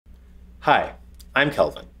Hi, I'm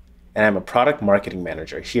Kelvin, and I'm a product marketing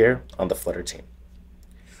manager here on the Flutter team.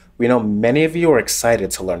 We know many of you are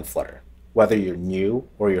excited to learn Flutter, whether you're new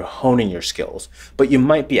or you're honing your skills, but you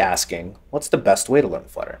might be asking, what's the best way to learn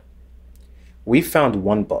Flutter? We found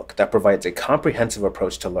one book that provides a comprehensive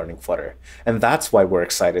approach to learning Flutter, and that's why we're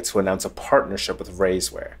excited to announce a partnership with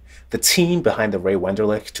Razeware, the team behind the Ray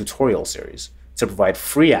Wenderlich tutorial series, to provide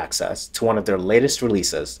free access to one of their latest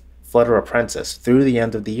releases, Flutter Apprentice, through the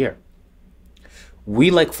end of the year.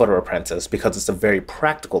 We like Flutter Apprentice because it's a very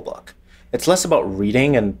practical book. It's less about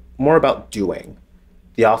reading and more about doing.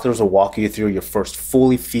 The authors will walk you through your first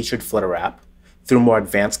fully featured Flutter app, through more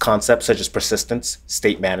advanced concepts such as persistence,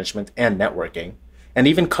 state management, and networking, and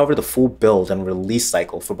even cover the full build and release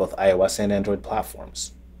cycle for both iOS and Android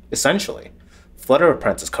platforms. Essentially, Flutter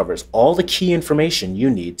Apprentice covers all the key information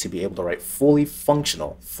you need to be able to write fully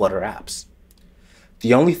functional Flutter apps.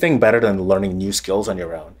 The only thing better than learning new skills on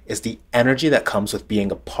your own is the energy that comes with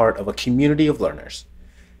being a part of a community of learners.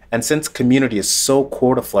 And since community is so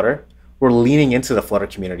core to Flutter, we're leaning into the Flutter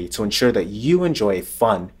community to ensure that you enjoy a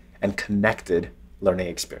fun and connected learning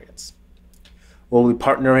experience. We'll be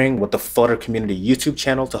partnering with the Flutter community YouTube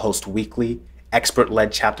channel to host weekly,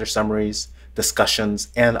 expert-led chapter summaries, discussions,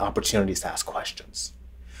 and opportunities to ask questions.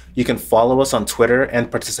 You can follow us on Twitter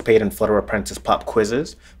and participate in Flutter Apprentice pop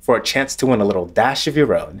quizzes for a chance to win a little dash of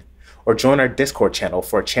your own, or join our Discord channel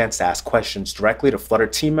for a chance to ask questions directly to Flutter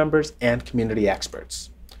team members and community experts.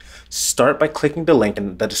 Start by clicking the link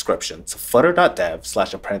in the description to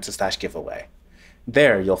flutter.dev/apprentice-giveaway.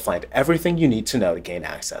 There, you'll find everything you need to know to gain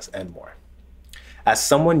access and more. As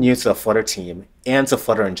someone new to the Flutter team and to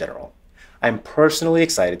Flutter in general, I'm personally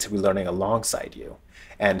excited to be learning alongside you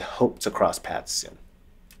and hope to cross paths soon.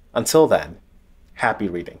 Until then, happy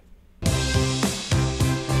reading.